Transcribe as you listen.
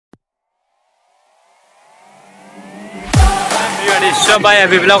सो भाई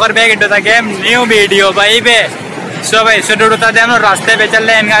अभी blogger back into the game new video भाई पे। सो भाई शुरू होता है, हम लोग रास्ते पे चल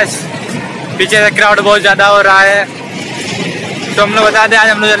रहे हैं गाइस। पीछे से क्राउड बहुत ज़्यादा हो रहा है, तो हम लोग बता दें आज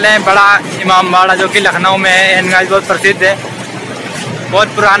हम लोग चल रहे हैं बड़ा इमामबाड़ा, जो कि लखनऊ में है। गाइस बहुत प्रसिद्ध है,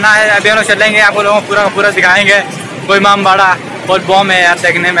 बहुत पुराना है। अभी हम लोग चलेंगे, आपको लोगों को पूरा पूरा दिखाएंगे। वो इमामबाड़ा बहुत बॉम है यार,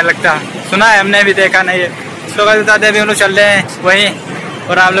 देखने में लगता, सुना है हमने भी, देखा नहीं है। तो गाइस बता दें अभी हम लोग चल रहे हैं वहीं,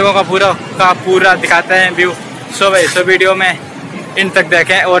 और आप लोगों का पूरा दिखाते हैं व्यू। सो भाई वीडियो में इन तक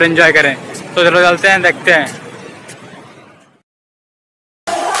देखें और एंजॉय करें। तो चलो चलते हैं, देखते हैं।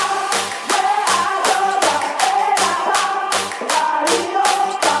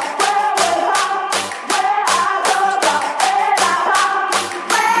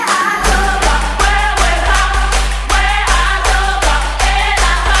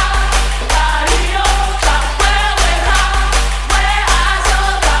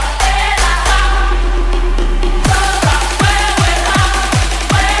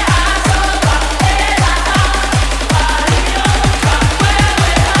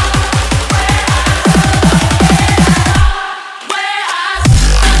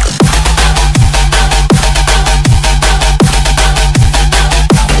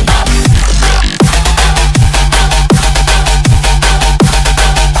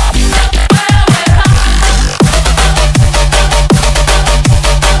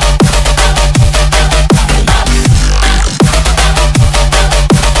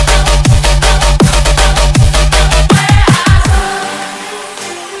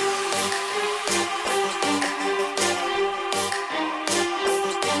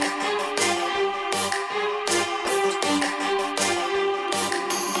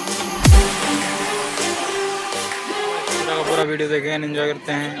 पूरा वीडियो देखें, एंजॉय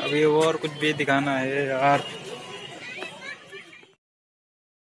करते हैं। अभी और कुछ भी दिखाना है यार।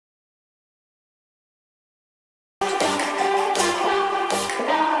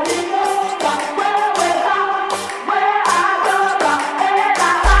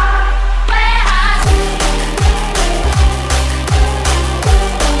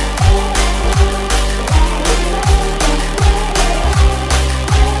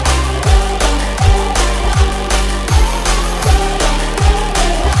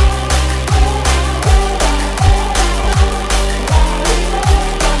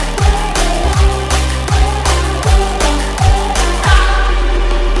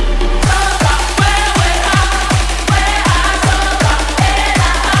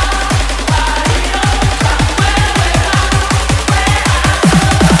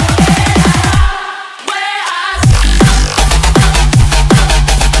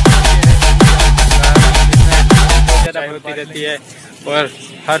 होती रहती है और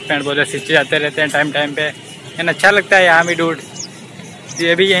हर पेड़ पौधे सिंचे जाते रहते हैं टाइम पे। एंड अच्छा लगता है यहाँ भी डूड।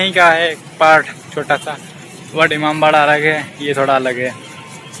 ये भी यहीं का है पार्ट, छोटा सा। बट इमामबाड़ा अलग है, ये थोड़ा अलग है।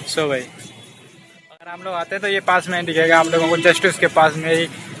 सो भाई अगर हम लोग आते हैं तो ये पास में दिखेगा आप लोगों को, जस्ट उसके पास में ही।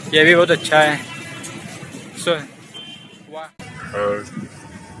 ये भी बहुत अच्छा है। सो वाह,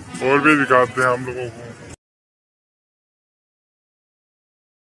 और भी दिखाते हैं हम लोगों को।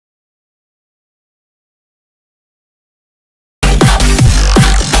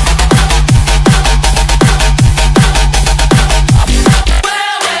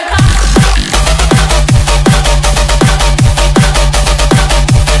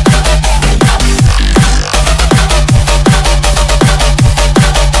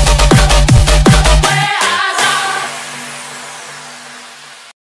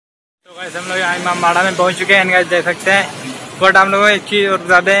 हम लोग यहाँ इमामबाड़ा में पहुँच चुके हैं, गाइस देख सकते हैं। बट हम लोग एक चीज़ और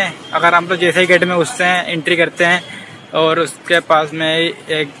बता दें, अगर हम लोग जैसे ही गेट में घुसते हैं, एंट्री करते हैं, और उसके पास में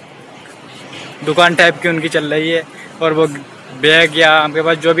एक दुकान टाइप की उनकी चल रही है, और वो बैग या आपके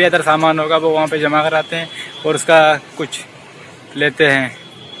पास जो भी अदर सामान होगा वो वहाँ पे जमा कराते हैं, और उसका कुछ लेते हैं,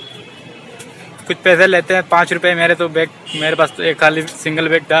 कुछ पैसे लेते हैं। 5 रुपये मेरे पास तो एक खाली सिंगल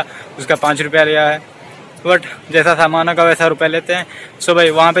बैग था, उसका 5 रुपया लिया है। बट जैसा सामान होगा वैसा रुपये लेते हैं। सो भाई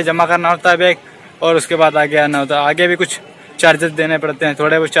वहाँ पे जमा करना होता है बैग, और उसके बाद आगे आना होता है। आगे भी कुछ चार्जेस देने पड़ते हैं,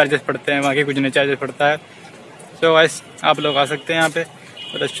 थोड़े बहुत चार्जेस पड़ते हैं, बाकी कुछ नहीं चार्जेस पड़ता है। सो गाइस आप लोग आ सकते हैं यहाँ पे।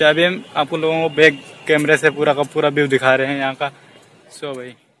 और अच्छा अभी हम आपको लोगों को बैग कैमरे से पूरा का पूरा व्यू दिखा रहे हैं यहाँ का। सो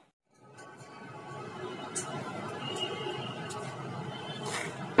भाई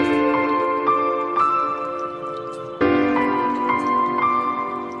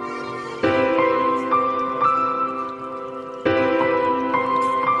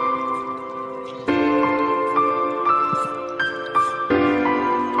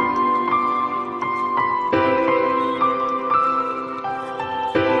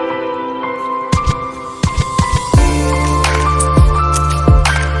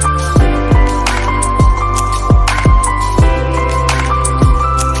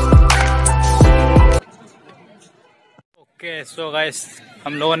सो गाइस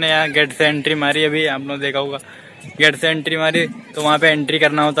हम लोगों ने यहाँ गेट से एंट्री मारी। अभी आप लोगों ने देखा होगा गेट से एंट्री मारी तो वहाँ पे एंट्री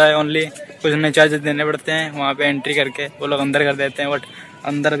करना होता है ओनली, कुछ हमें चार्जेस देने पड़ते हैं। वहाँ पे एंट्री करके वो लोग अंदर कर देते हैं, बट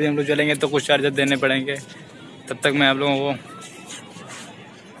अंदर भी हम लोग चलेंगे तो कुछ चार्जेस देने पड़ेंगे। तब तक मैं आप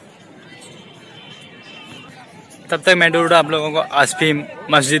लोगों को आसफी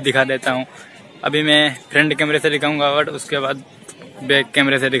मस्जिद दिखा देता हूँ। अभी मैं फ्रंट कैमरे से दिखाऊंगा बट उसके बाद बैक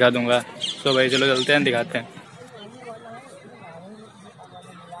कैमरे से दिखा दूंगा। तो भाई चलो चलते हैं, दिखाते हैं।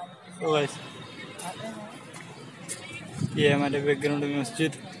 तो भाई ये हमारे बैकग्राउंड में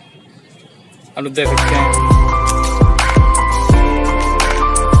मस्जिद आप लोग देख सकते हैं।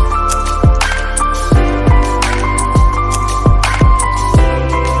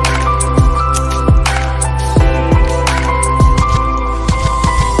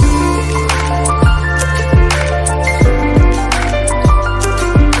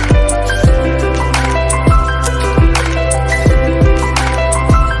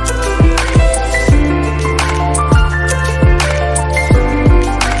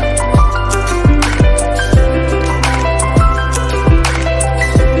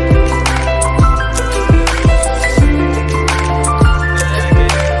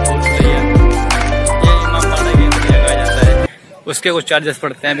 उसके कुछ चार्जेस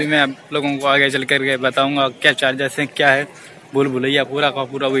पड़ते हैं। अभी मैं आप लोगों को आगे चल करके बताऊंगा क्या चार्जेस हैं, क्या है भूल भुलैया पूरा का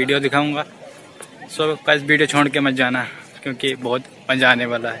पूरा वीडियो दिखाऊंगा। सो गाइस वीडियो छोड़ के मत जाना क्योंकि बहुत मजा आने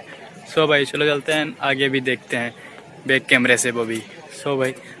वाला है। सो भाई चलो चलते हैं, आगे भी देखते हैं बैक कैमरे से वो भी। सो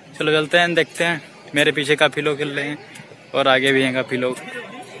भाई चलो चलते हैं, देखते हैं। मेरे पीछे काफ़ी लोग खेल रहे हैं और आगे भी हैं काफ़ी लोग।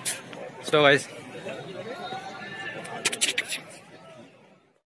 So guys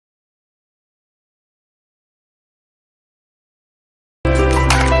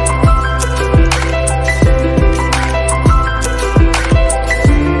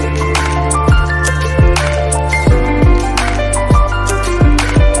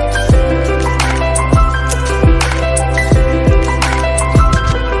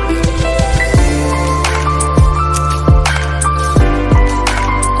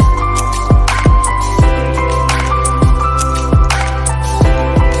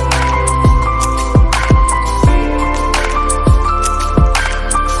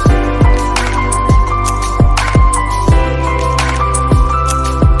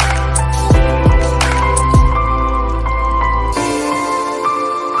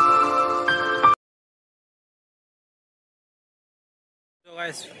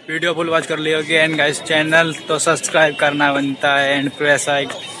video full watch कर ली होगी एंड गाइस चैनल तो सब्सक्राइब करना बनता है and press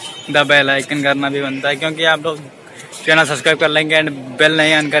the bell icon करना भी बनता है, क्योंकि आप लोग चैनल सब्सक्राइब कर लेंगे एंड बेल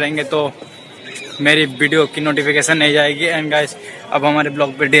नहीं ऑन करेंगे तो मेरी वीडियो की नोटिफिकेशन नहीं जाएगी। एंड गाइस अब हमारे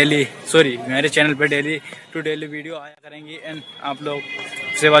ब्लॉग पे मेरे चैनल पे डेली वीडियो आया करेंगी एंड आप लोग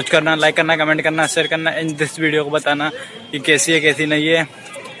से वॉच करना, लाइक करना, कमेंट करना, शेयर करना एंड दिस वीडियो को बताना कि कैसी है कैसी नहीं है।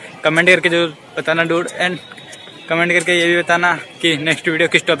 कमेंट करके जो बताना डूड, एंड कमेंट करके ये भी बताना कि नेक्स्ट वीडियो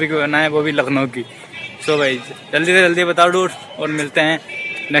किस टॉपिक पे बनाना है, वो भी लखनऊ की। सो भाई जल्दी से जल्दी बताओ डूड, और मिलते हैं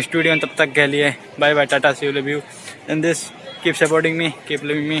नेक्स्ट वीडियो में। तब तक के लिए bye bye, Tata, C you, love you and this keep supporting me, keep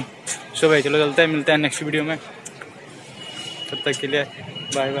loving me. सो भाई चलो चलते हैं, मिलते हैं नेक्स्ट वीडियो में। तब तक के लिए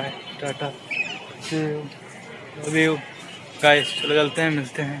bye bye, Tata, C you, love you guys. चलो चलते हैं,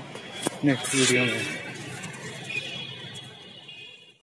 मिलते हैं नेक्स्ट वीडियो में।